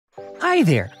Hi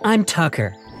there, I'm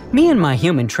Tucker. Me and my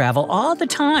human travel all the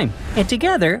time, and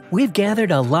together we've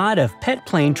gathered a lot of pet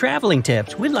plane traveling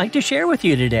tips we'd like to share with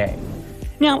you today.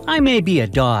 Now, I may be a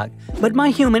dog, but my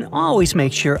human always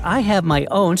makes sure I have my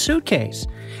own suitcase.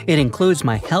 It includes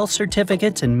my health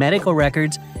certificates and medical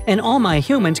records and all my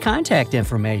human's contact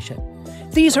information.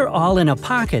 These are all in a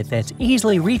pocket that's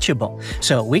easily reachable,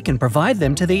 so we can provide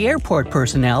them to the airport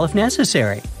personnel if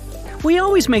necessary. We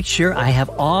always make sure I have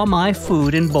all my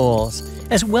food in bowls,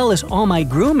 as well as all my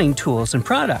grooming tools and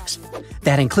products.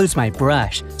 That includes my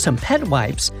brush, some pet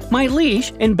wipes, my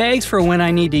leash, and bags for when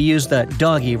I need to use the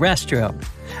doggy restroom.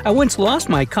 I once lost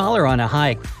my collar on a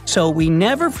hike, so we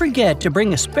never forget to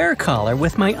bring a spare collar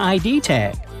with my ID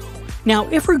tag. Now,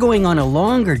 if we're going on a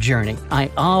longer journey,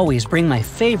 I always bring my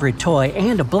favorite toy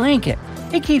and a blanket.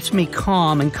 It keeps me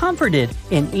calm and comforted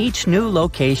in each new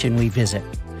location we visit.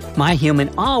 My human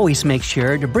always makes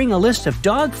sure to bring a list of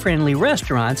dog-friendly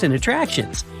restaurants and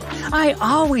attractions. I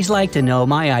always like to know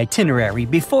my itinerary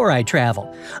before I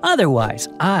travel, otherwise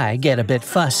I get a bit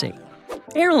fussy.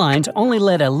 Airlines only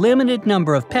let a limited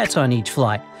number of pets on each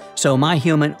flight, so my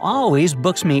human always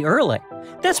books me early.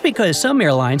 That's because some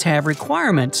airlines have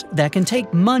requirements that can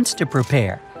take months to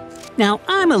prepare. Now,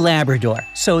 I'm a Labrador,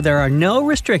 so there are no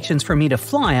restrictions for me to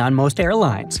fly on most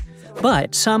airlines.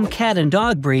 But some cat and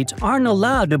dog breeds aren't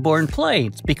allowed to board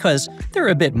planes because they're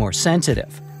a bit more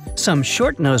sensitive. Some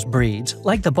short-nosed breeds,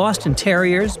 like the Boston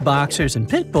Terriers, Boxers, and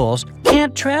Pit Bulls,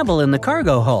 can't travel in the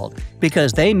cargo hold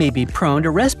because they may be prone to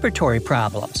respiratory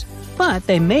problems. But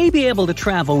they may be able to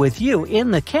travel with you in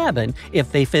the cabin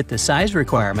if they fit the size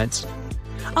requirements.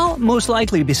 I'll most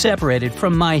likely be separated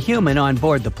from my human on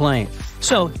board the plane,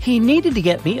 so he needed to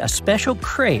get me a special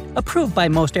crate approved by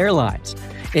most airlines.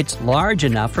 It's large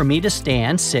enough for me to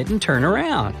stand, sit, and turn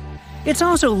around. It's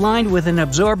also lined with an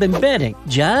absorbent bedding,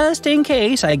 just in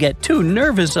case I get too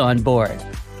nervous on board.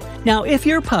 Now, if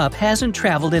your pup hasn't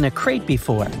traveled in a crate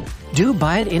before, do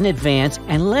buy it in advance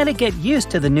and let it get used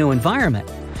to the new environment.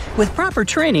 With proper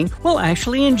training, we'll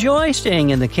actually enjoy staying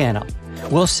in the kennel.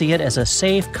 We'll see it as a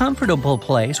safe, comfortable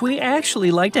place we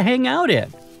actually like to hang out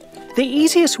in. The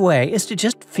easiest way is to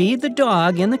just feed the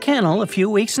dog in the kennel a few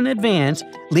weeks in advance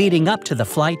leading up to the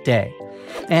flight day.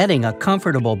 Adding a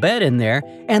comfortable bed in there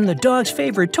and the dog's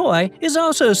favorite toy is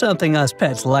also something us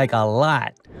pets like a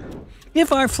lot.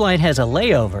 If our flight has a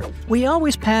layover, we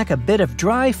always pack a bit of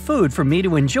dry food for me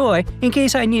to enjoy in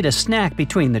case I need a snack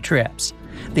between the trips.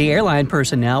 The airline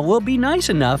personnel will be nice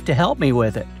enough to help me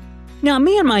with it. Now,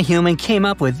 me and my human came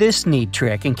up with this neat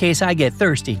trick in case I get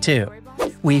thirsty too.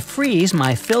 We freeze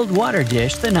my filled water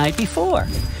dish the night before.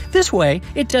 This way,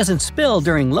 it doesn't spill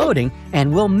during loading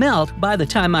and will melt by the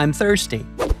time I'm thirsty.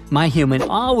 My human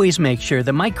always makes sure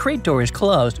that my crate door is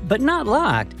closed but not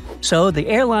locked, so the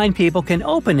airline people can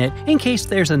open it in case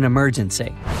there's an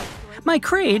emergency. My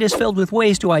crate is filled with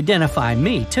ways to identify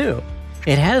me, too.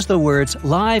 It has the words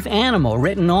 "live animal"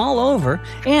 written all over,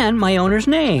 and my owner's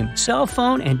name, cell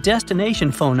phone, and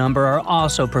destination phone number are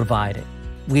also provided.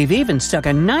 We've even stuck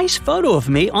a nice photo of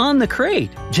me on the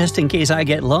crate, just in case I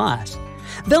get lost.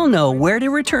 They'll know where to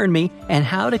return me and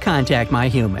how to contact my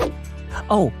human.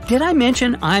 Oh, did I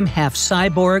mention I'm half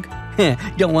cyborg?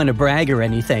 Don't want to brag or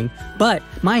anything, but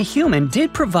my human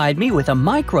did provide me with a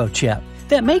microchip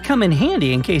that may come in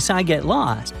handy in case I get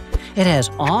lost. It has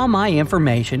all my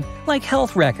information, like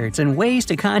health records and ways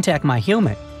to contact my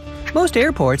human. Most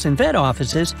airports and vet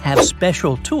offices have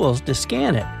special tools to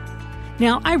scan it.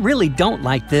 Now, I really don't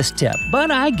like this tip, but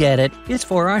I get it. It's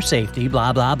for our safety,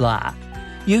 blah blah blah.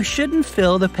 You shouldn't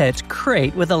fill the pet's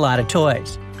crate with a lot of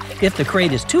toys. If the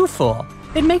crate is too full,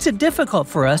 it makes it difficult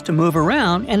for us to move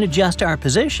around and adjust our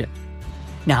position.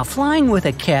 Now, flying with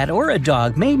a cat or a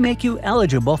dog may make you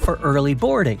eligible for early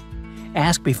boarding.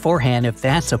 Ask beforehand if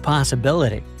that's a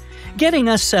possibility. Getting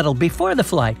us settled before the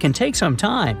flight can take some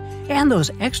time, and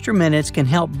those extra minutes can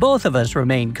help both of us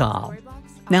remain calm.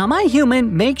 Now, my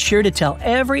human makes sure to tell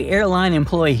every airline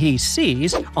employee he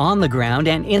sees, on the ground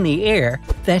and in the air,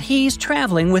 that he's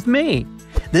traveling with me.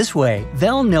 This way,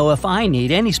 they'll know if I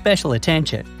need any special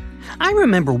attention. I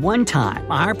remember one time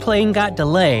our plane got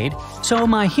delayed, so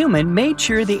my human made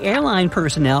sure the airline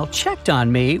personnel checked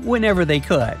on me whenever they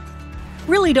could.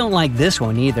 Really don't like this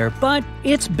one either, but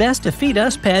it's best to feed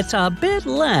us pets a bit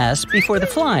less before the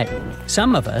flight.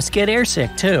 Some of us get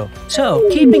airsick too, so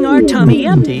keeping our tummy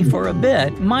empty for a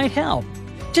bit might help.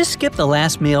 Just skip the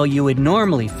last meal you would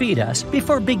normally feed us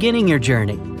before beginning your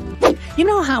journey. You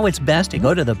know how it's best to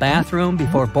go to the bathroom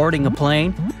before boarding a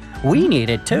plane? We need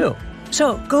it too.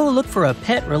 So go look for a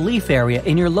pet relief area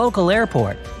in your local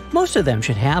airport. Most of them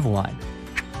should have one.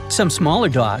 Some smaller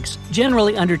dogs,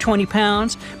 generally under 20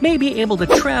 pounds, may be able to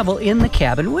travel in the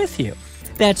cabin with you.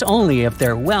 That's only if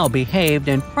they're well behaved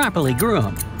and properly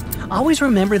groomed. Always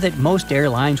remember that most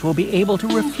airlines will be able to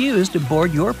refuse to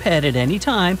board your pet at any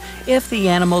time if the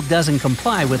animal doesn't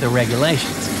comply with the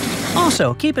regulations.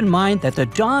 Also, keep in mind that the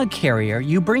dog carrier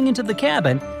you bring into the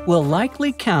cabin will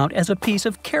likely count as a piece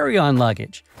of carry-on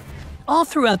luggage. All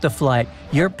throughout the flight,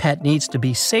 your pet needs to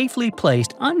be safely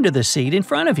placed under the seat in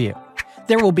front of you.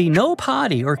 There will be no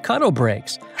potty or cuddle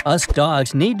breaks. Us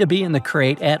dogs need to be in the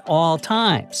crate at all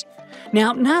times.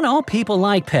 Now, not all people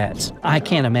like pets. I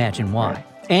can't imagine why.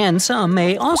 And some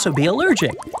may also be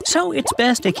allergic, so it's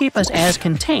best to keep us as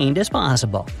contained as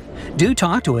possible. Do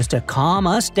talk to us to calm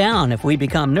us down if we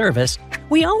become nervous.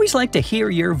 We always like to hear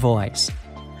your voice.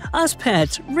 Us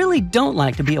pets really don't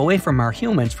like to be away from our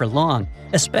humans for long,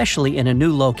 especially in a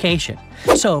new location.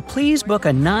 So please book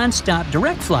a non-stop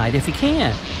direct flight if you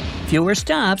can. Fewer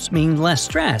stops mean less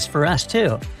stress for us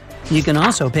too. You can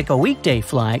also pick a weekday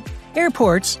flight.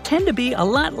 Airports tend to be a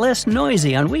lot less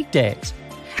noisy on weekdays.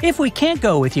 If we can't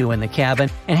go with you in the cabin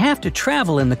and have to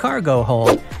travel in the cargo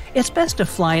hold, it's best to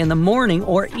fly in the morning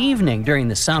or evening during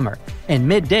the summer and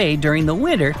midday during the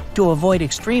winter to avoid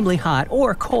extremely hot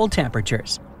or cold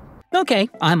temperatures. Okay,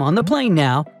 I'm on the plane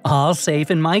now, all safe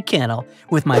in my kennel,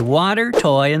 with my water,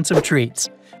 toy, and some treats.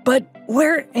 But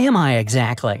where am I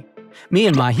exactly? Me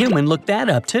and my human looked that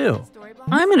up too.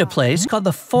 I'm in a place called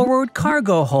the forward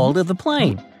cargo hold of the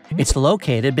plane. It's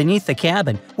located beneath the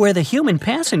cabin where the human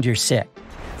passengers sit.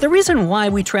 The reason why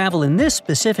we travel in this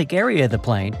specific area of the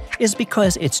plane is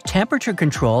because it's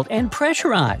temperature-controlled and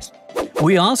pressurized.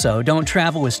 We also don't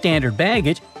travel with standard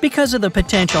baggage because of the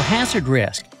potential hazard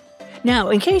risk. Now,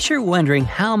 in case you're wondering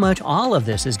how much all of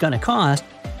this is going to cost,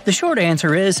 the short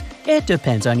answer is it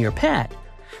depends on your pet.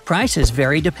 Prices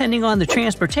vary depending on the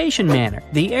transportation manner,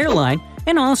 the airline,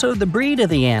 and also the breed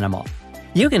of the animal.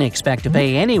 You can expect to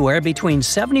pay anywhere between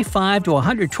 $75 to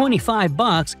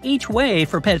 $125 each way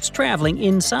for pets traveling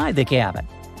inside the cabin.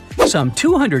 Some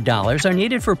 $200 are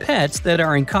needed for pets that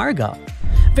are in cargo.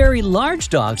 Very large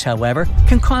dogs, however,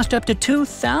 can cost up to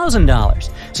 $2,000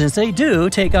 since they do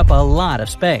take up a lot of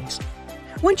space.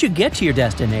 Once you get to your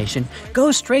destination,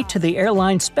 go straight to the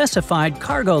airline's specified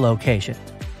cargo location.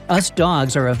 Us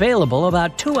dogs are available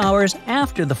about 2 hours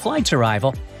after the flight's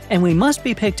arrival, and we must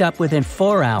be picked up within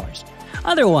 4 hours.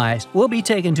 Otherwise, we'll be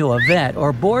taken to a vet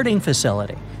or boarding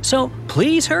facility, so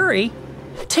please hurry.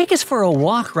 Take us for a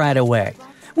walk right away.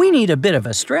 We need a bit of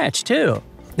a stretch, too.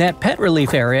 That pet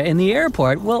relief area in the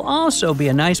airport will also be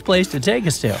a nice place to take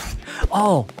us to.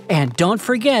 Oh, and don't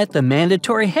forget the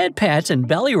mandatory head pats and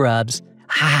belly rubs.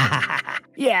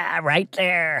 Yeah, right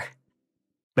there.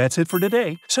 That's it for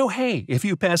today. So hey, if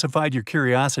you pacified your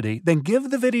curiosity, then give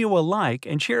the video a like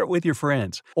and share it with your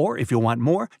friends. Or if you want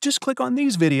more, just click on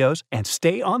these videos and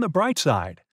stay on the bright side.